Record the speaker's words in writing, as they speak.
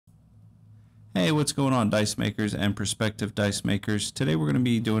Hey, what's going on, dice makers and prospective dice makers? Today we're going to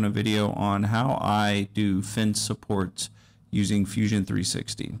be doing a video on how I do fin supports using Fusion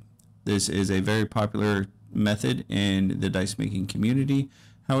 360. This is a very popular method in the dice making community.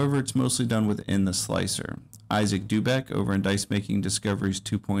 However, it's mostly done within the slicer. Isaac Dubeck over in Dice Making Discoveries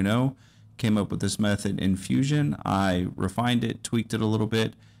 2.0 came up with this method in Fusion. I refined it, tweaked it a little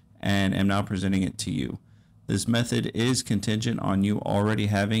bit, and am now presenting it to you. This method is contingent on you already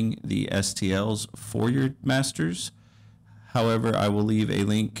having the STLs for your masters. However, I will leave a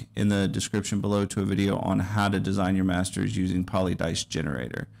link in the description below to a video on how to design your masters using PolyDice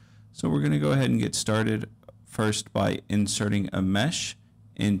Generator. So we're going to go ahead and get started first by inserting a mesh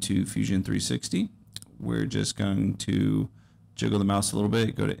into Fusion 360. We're just going to jiggle the mouse a little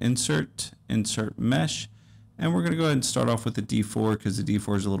bit, go to Insert, Insert Mesh, and we're going to go ahead and start off with the D4 because the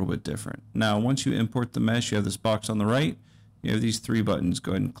D4 is a little bit different. Now, once you import the mesh, you have this box on the right. You have these three buttons.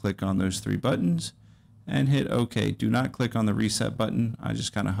 Go ahead and click on those three buttons and hit OK. Do not click on the reset button. I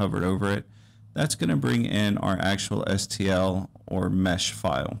just kind of hovered over it. That's going to bring in our actual STL or mesh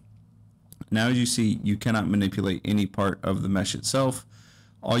file. Now, as you see, you cannot manipulate any part of the mesh itself.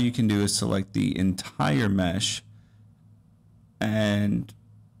 All you can do is select the entire mesh and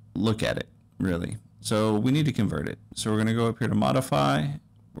look at it, really. So we need to convert it. So we're going to go up here to modify.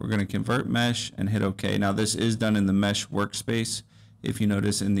 We're going to convert mesh and hit OK. Now this is done in the mesh workspace. If you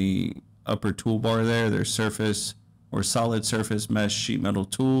notice in the upper toolbar there, there's surface or solid surface mesh sheet metal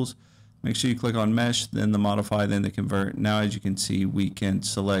tools. Make sure you click on mesh, then the modify, then the convert. Now as you can see, we can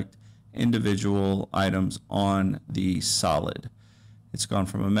select individual items on the solid. It's gone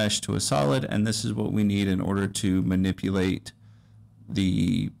from a mesh to a solid, and this is what we need in order to manipulate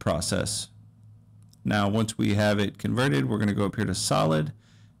the process. Now, once we have it converted, we're going to go up here to solid,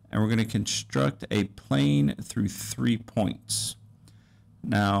 and we're going to construct a plane through 3 points.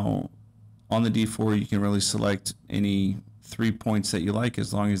 Now, on the D4, you can really select any 3 points that you like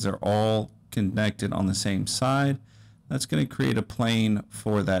as long as they're all connected on the same side. That's going to create a plane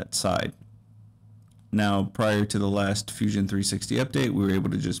for that side. Now, prior to the last Fusion 360 update, we were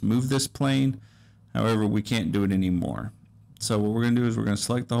able to just move this plane. However, we can't do it anymore. So what we're going to do is we're going to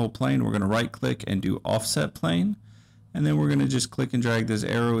select the whole plane. We're going to right click and do offset plane. And then we're going to just click and drag this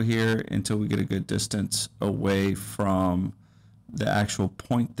arrow here until we get a good distance away from the actual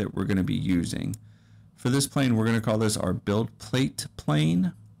point that we're going to be using. For this plane, we're going to call this our build plate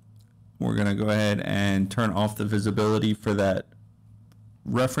plane. We're going to go ahead and turn off the visibility for that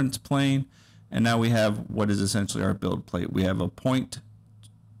reference plane. And now we have what is essentially our build plate. We have a point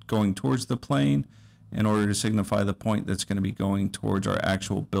going towards the plane in order to signify the point that's going to be going towards our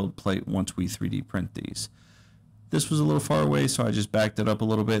actual build plate once we 3D print these. This was a little far away, so I just backed it up a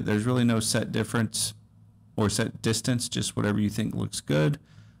little bit. There's really no set difference or set distance, just whatever you think looks good.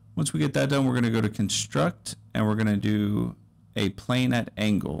 Once we get that done, we're going to go to construct, and we're going to do a plane at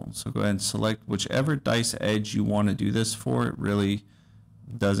angle. So go ahead and select whichever dice edge you want to do this for. It really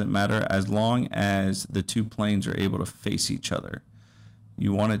doesn't matter as long as the two planes are able to face each other.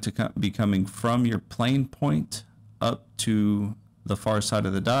 You want it to be coming from your plane point up to the far side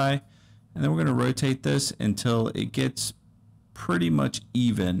of the die. And then we're going to rotate this until it gets pretty much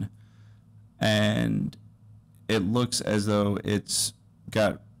even. And it looks as though it's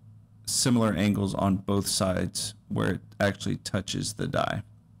got similar angles on both sides where it actually touches the die.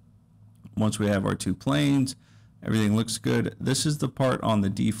 Once we have our two planes, everything looks good. This is the part on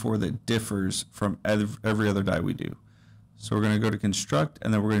the D4 that differs from every other die we do. So we're going to go to construct,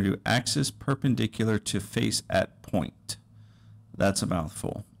 and then we're going to do axis perpendicular to face at point. That's a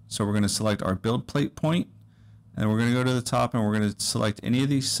mouthful. So we're going to select our build plate point, and we're going to go to the top, and we're going to select any of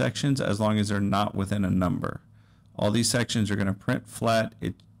these sections as long as they're not within a number. All these sections are going to print flat.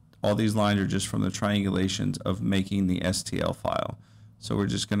 All these lines are just from the triangulations of making the STL file. So we're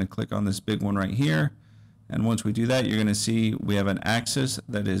just going to click on this big one right here. And once we do that, you're going to see we have an axis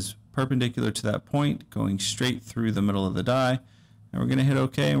that is perpendicular to that point going straight through the middle of the die. And we're going to hit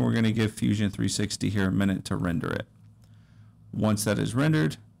OK, and we're going to give Fusion 360 here a minute to render it. Once that is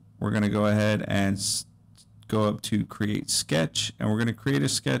rendered, we're going to go ahead and go up to create sketch, and we're going to create a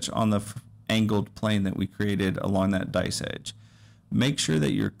sketch on the angled plane that we created along that dice edge. Make sure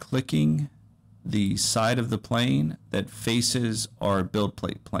that you're clicking the side of the plane that faces our build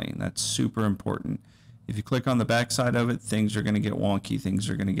plate plane. That's super important. If you click on the back side of it, things are going to get wonky, things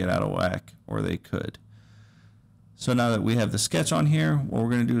are going to get out of whack, or they could. So now that we have the sketch on here, what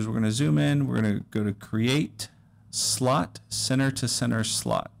we're going to do is we're going to zoom in, we're going to go to create slot, center to center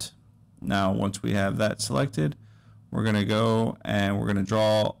slot. Now once we have that selected, we're going to go and we're going to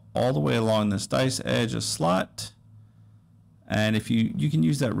draw all the way along this dice edge a slot, And if you can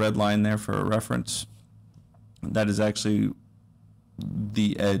use that red line there for a reference, that is actually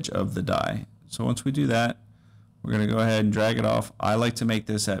the edge of the die. So once we do that, we're going to go ahead and drag it off. I like to make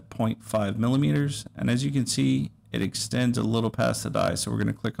this at 0.5 millimeters. And as you can see, it extends a little past the die. So we're going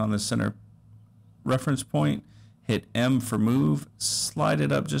to click on the center reference point, hit M for move, slide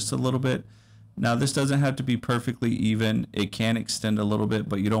it up just a little bit. Now this doesn't have to be perfectly even. It can extend a little bit,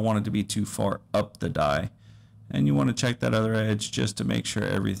 but you don't want it to be too far up the die. And you want to check that other edge just to make sure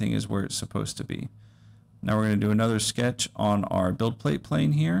everything is where it's supposed to be. Now we're going to do another sketch on our build plate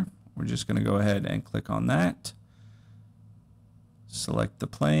plane here. We're just going to go ahead and click on that. Select the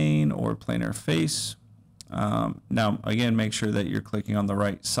plane or planar face. Now again, make sure that you're clicking on the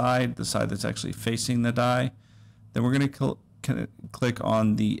right side, the side that's actually facing the die. Then we're going to click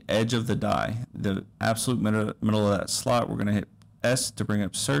on the edge of the die, the absolute middle of that slot. We're going to hit S to bring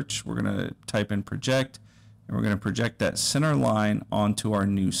up search. We're going to type in project, and we're going to project that center line onto our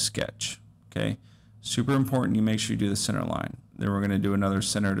new sketch. Okay, super important you make sure you do the center line. Then we're going to do another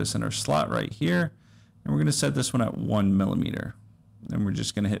center to center slot right here, and we're going to set this one at 1 millimeter. Then we're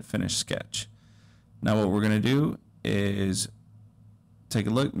just going to hit finish sketch. Now what we're going to do is take a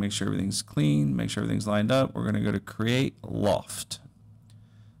look, make sure everything's clean, make sure everything's lined up. We're going to go to create loft.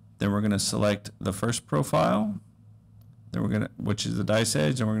 Then we're going to select the first profile, then we're going to, which is the dice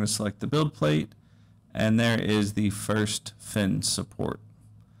edge, and we're going to select the build plate, and there is the first fin support.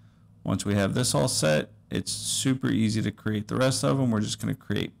 Once we have this all set, it's super easy to create the rest of them. We're just going to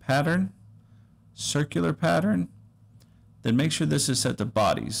create pattern, circular pattern. Then make sure this is set to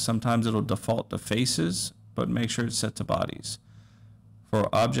bodies. Sometimes it'll default to faces, but make sure it's set to bodies. For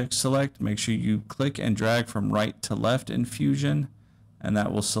object select, make sure you click and drag from right to left in Fusion, and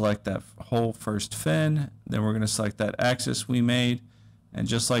that will select that whole first fin. Then we're going to select that axis we made, and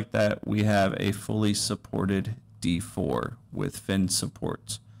just like that, we have a fully supported D4 with fin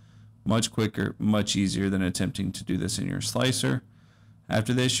supports. Much quicker, much easier than attempting to do this in your slicer.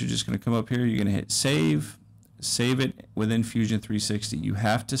 After this, you're just going to come up here, you're going to hit save. Save it within Fusion 360. You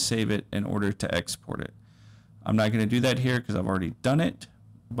have to save it in order to export it. I'm not going to do that here because I've already done it,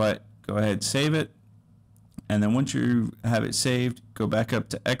 but go ahead, save it. And then once you have it saved, go back up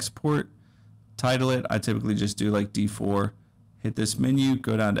to export, title it. I typically just do like D4. Hit this menu,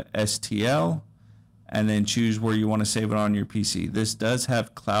 go down to STL, and then choose where you want to save it on your PC. This does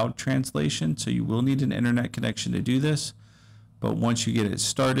have cloud translation, so you will need an internet connection to do this. But once you get it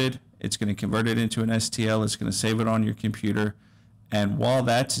started, it's going to convert it into an STL. It's going to save it on your computer. And while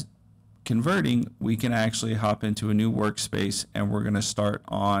that's converting, we can actually hop into a new workspace, and we're going to start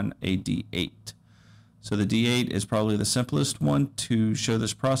on a D8. So the D8 is probably the simplest one to show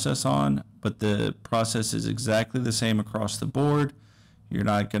this process on, but the process is exactly the same across the board. You're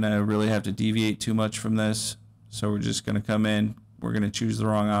not going to really have to deviate too much from this. So we're just going to come in, we're going to choose the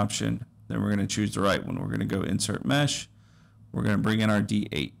wrong option, then we're going to choose the right one. We're going to go insert mesh. We're going to bring in our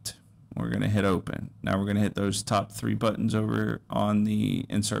D8. We're going to hit open. Now we're going to hit those top 3 buttons over on the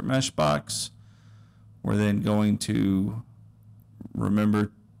insert mesh box. We're then going to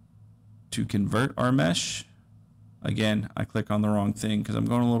remember to convert our mesh. Again, I click on the wrong thing because I'm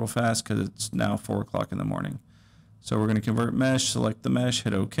going a little fast because it's now 4 o'clock in the morning. So we're going to convert mesh, select the mesh,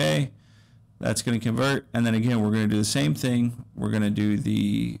 hit OK. That's going to convert. And then again, we're going to do the same thing. We're going to do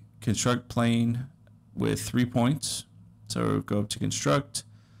the construct plane with 3 points. So go up to construct,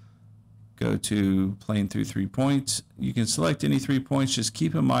 go to plane through 3 points. You can select any 3 points. Just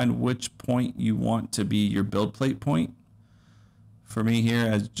keep in mind which point you want to be your build plate point. For me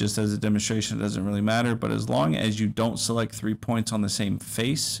here, just as a demonstration, it doesn't really matter, but as long as you don't select 3 points on the same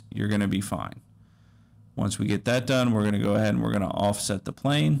face, you're going to be fine. Once we get that done, we're going to go ahead and we're going to offset the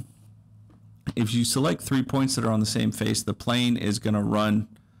plane. If you select 3 points that are on the same face, the plane is going to run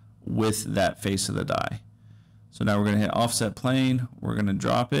with that face of the die. So now we're going to hit offset plane. We're going to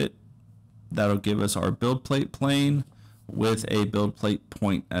drop it. That'll give us our build plate plane with a build plate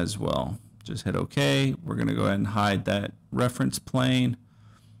point as well. Just hit OK. We're going to go ahead and hide that reference plane.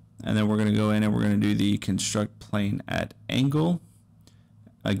 And then we're going to go in and we're going to do the construct plane at angle.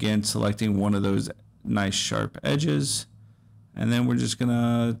 Again, selecting one of those nice sharp edges. And then we're just going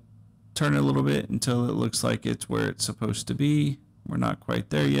to turn it a little bit until it looks like it's where it's supposed to be. We're not quite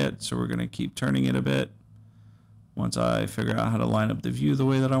there yet, so we're going to keep turning it a bit. Once I figure out how to line up the view the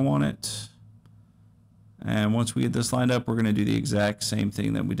way that I want it. And once we get this lined up, we're going to do the exact same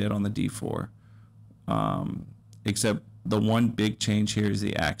thing that we did on the D4. Except the one big change here is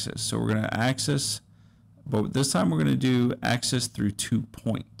the axis. So we're going to axis, but this time we're going to do axis through 2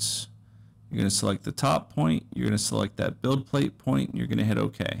 points. You're going to select the top point, you're going to select that build plate point, and you're going to hit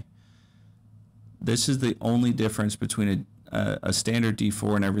OK. This is the only difference between a standard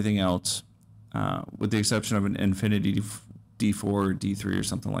D4 and everything else, with the exception of an Infinity D4 or D3 or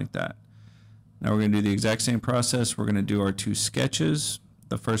something like that. Now we're going to do the exact same process. We're going to do our 2 sketches.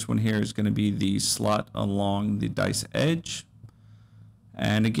 The first one here is going to be the slot along the dice edge.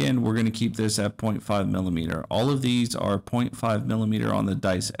 And again, we're going to keep this at 0.5 millimeter. All of these are 0.5 millimeter on the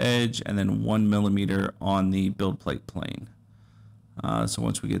dice edge and then 1 millimeter on the build plate plane. So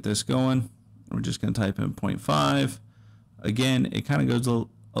once we get this going, we're just going to type in 0.5. Again, it kind of goes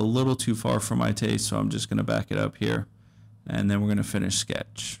a little too far for my taste, so I'm just going to back it up here. And then we're going to finish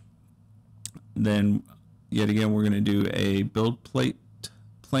sketch. Then, yet again, we're going to do a build plate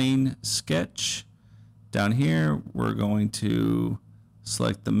plane sketch. Down here, we're going to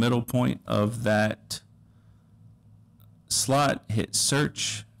select the middle point of that slot, hit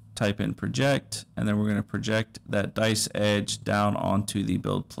search, type in project, and then we're going to project that dice edge down onto the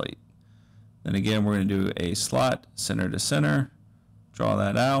build plate. Then again, we're going to do a slot center to center, draw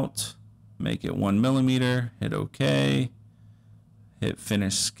that out, make it 1 millimeter, hit OK, hit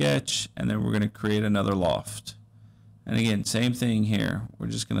finish sketch, and then we're going to create another loft. And again, same thing here. We're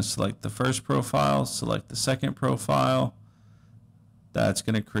just going to select the first profile, select the second profile. That's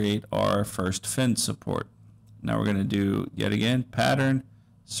going to create our first fin support. Now we're going to do, yet again, pattern,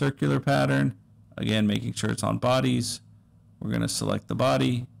 circular pattern. Again, making sure it's on bodies. We're going to select the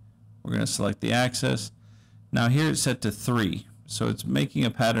body. We're going to select the axis. Now here it's set to 3. So it's making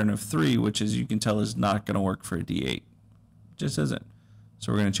a pattern of 3, which as you can tell is not going to work for a D8. It just isn't.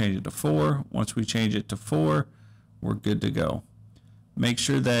 So we're going to change it to 4. Once we change it to 4, we're good to go. Make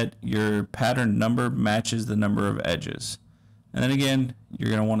sure that your pattern number matches the number of edges. And then again, you're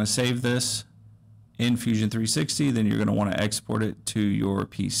going to want to save this in Fusion 360. Then you're going to want to export it to your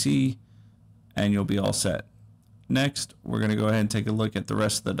PC and you'll be all set. Next, we're going to go ahead and take a look at the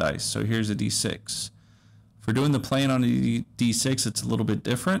rest of the dice. So here's a D6. For doing the plane on a D6, it's a little bit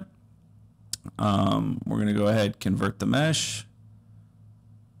different. We're going to go ahead, convert the mesh.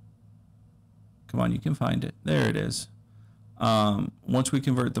 Come on, you can find it. There it is. Once we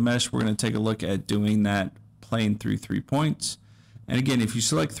convert the mesh, we're going to take a look at doing that plane through 3 points. And again, if you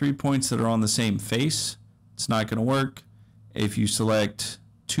select 3 points that are on the same face, it's not going to work. If you select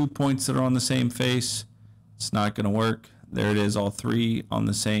 2 points that are on the same face, it's not going to work. There it is, all 3 on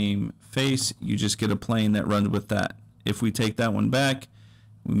the same face. You just get a plane that runs with that. If we take that one back,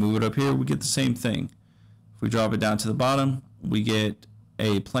 we move it up here, we get the same thing. If we drop it down to the bottom, we get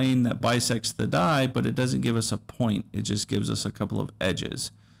a plane that bisects the die, but it doesn't give us a point. It just gives us a couple of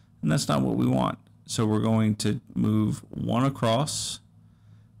edges. And that's not what we want. So we're going to move 1 across,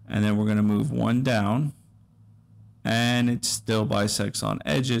 and then we're going to move 1 down, and it still bisects on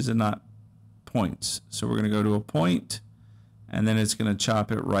edges and not points. So we're going to go to a point, and then it's going to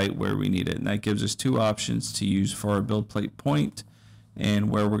chop it right where we need it. And that gives us 2 options to use for our build plate point and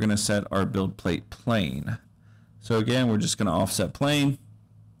where we're going to set our build plate plane. So again, we're just going to offset plane,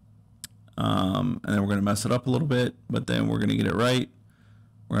 and then we're going to mess it up a little bit, but then we're going to get it right.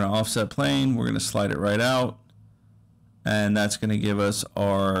 We're going to offset plane, we're going to slide it right out, and that's going to give us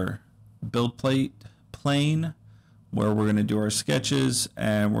our build plate plane where we're going to do our sketches,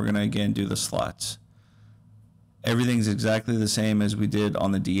 and we're going to again do the slots. Everything's exactly the same as we did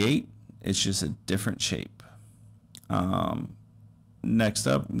on the D8. It's just a different shape. Next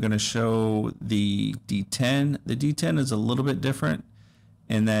up, I'm going to show the D10. The D10 is a little bit different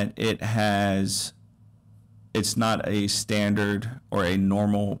in that it's not a standard or a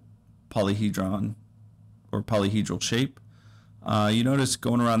normal polyhedron or polyhedral shape. You notice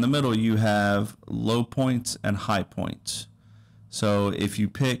going around the middle, you have low points and high points. So if you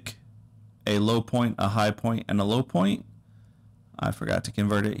pick a low point, a high point, and a low point, I forgot to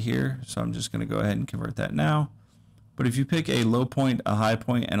convert it here, so I'm just going to go ahead and convert that now. But if you pick a low point, a high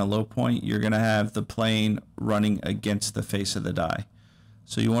point, and a low point, you're going to have the plane running against the face of the die.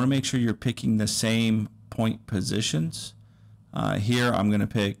 So you want to make sure you're picking the same point positions. Here I'm going to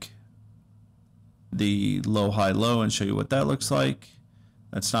pick the low, high, low and show you what that looks like.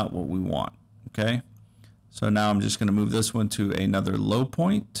 That's not what we want. Okay, so now I'm just going to move this one to another low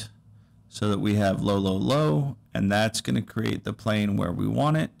point so that we have low, low, low, and that's going to create the plane where we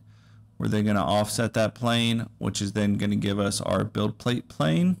want it. We're then going to offset that plane, which is then going to give us our build plate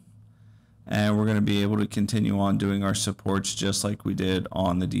plane, and we're going to be able to continue on doing our supports just like we did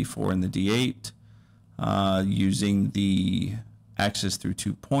on the D4 and the D8, using the axis through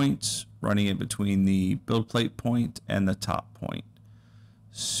 2 points, running it between the build plate point and the top point.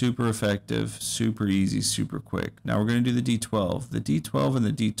 Super effective, super easy, super quick. Now we're going to do the D12. The D12 and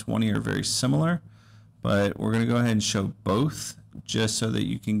the D20 are very similar, but we're going to go ahead and show both just so that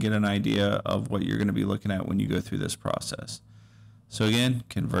you can get an idea of what you're going to be looking at when you go through this process. So again,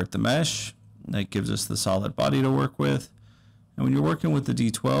 convert the mesh. That gives us the solid body to work with. And when you're working with the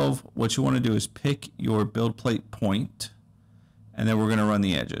D12, what you want to do is pick your build plate point, and then we're going to run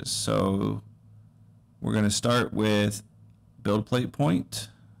the edges. So we're going to start with build plate point.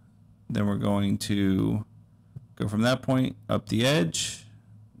 Then we're going to go from that point up the edge,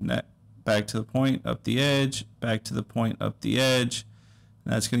 back to the point, up the edge, back to the point, up the edge.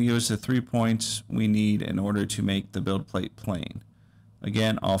 And that's going to give us the 3 points we need in order to make the build plate plane.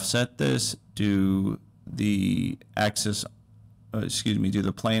 Again, offset this, do the axis, do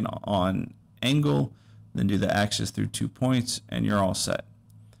the plane on angle, then do the axis through 2 points, and you're all set.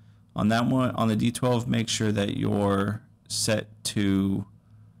 On that one, on the D12, make sure that you're set to,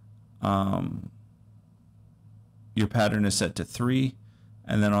 your pattern is set to 3.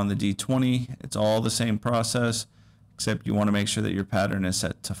 And then on the D20, it's all the same process, except you want to make sure that your pattern is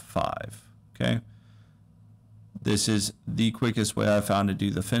set to 5. Okay. This is the quickest way I found to do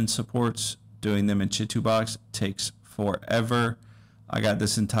the fin supports. Doing them in Chitubox takes forever. I got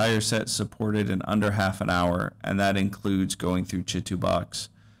this entire set supported in under half an hour, and that includes going through Chitubox.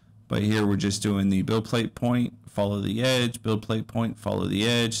 But here we're just doing the build plate point, follow the edge, build plate point, follow the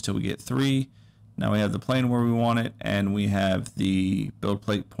edge till we get 3. Now we have the plane where we want it, and we have the build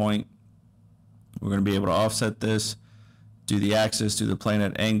plate point. We're going to be able to offset this, do the axis, do the plane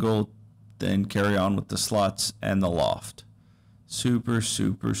at angle, then carry on with the slots and the loft. Super,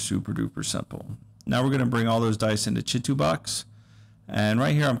 super, super duper simple. Now we're going to bring all those dice into Chitubox. And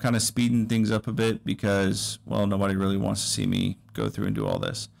right here I'm kind of speeding things up a bit because, well, nobody really wants to see me go through and do all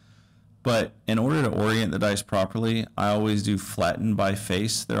this. But in order to orient the dice properly, I always do flatten by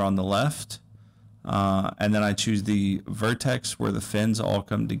face there on the left. And then I choose the vertex where the fins all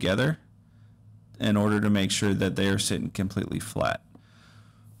come together in order to make sure that they are sitting completely flat.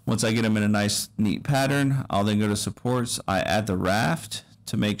 Once I get them in a nice, neat pattern, I'll then go to supports. I add the raft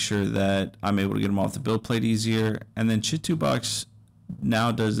to make sure that I'm able to get them off the build plate easier. And then Chitubox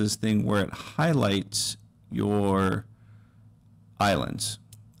now does this thing where it highlights your islands.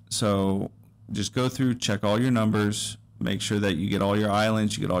 So just go through, check all your numbers, make sure that you get all your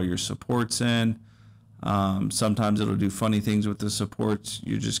islands, you get all your supports in. Sometimes it'll do funny things with the supports.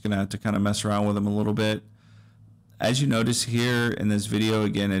 You're just going to have to kind of mess around with them a little bit. As you notice here in this video,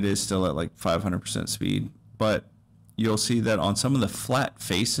 again, it is still at like 500% speed, but you'll see that on some of the flat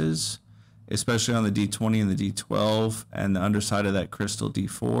faces, especially on the D20 and the D12 and the underside of that crystal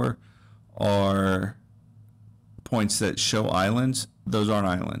D4 are points that show islands. Those aren't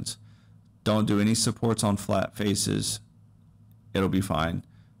islands. Don't do any supports on flat faces. It'll be fine.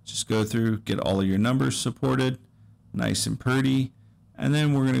 Just go through, get all of your numbers supported, nice and pretty, and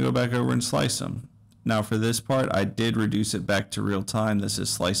then we're going to go back over and slice them. Now for this part, I did reduce it back to real time. This is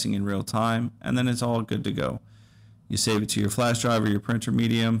slicing in real time, and then it's all good to go. You save it to your flash drive or your printer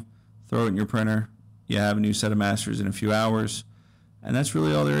medium, throw it in your printer. You have a new set of masters in a few hours, and that's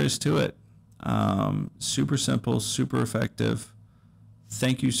really all there is to it. Super simple, super effective.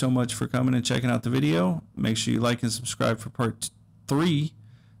 Thank you so much for coming and checking out the video. Make sure you like and subscribe for part 3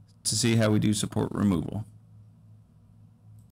 to see how we do support removal.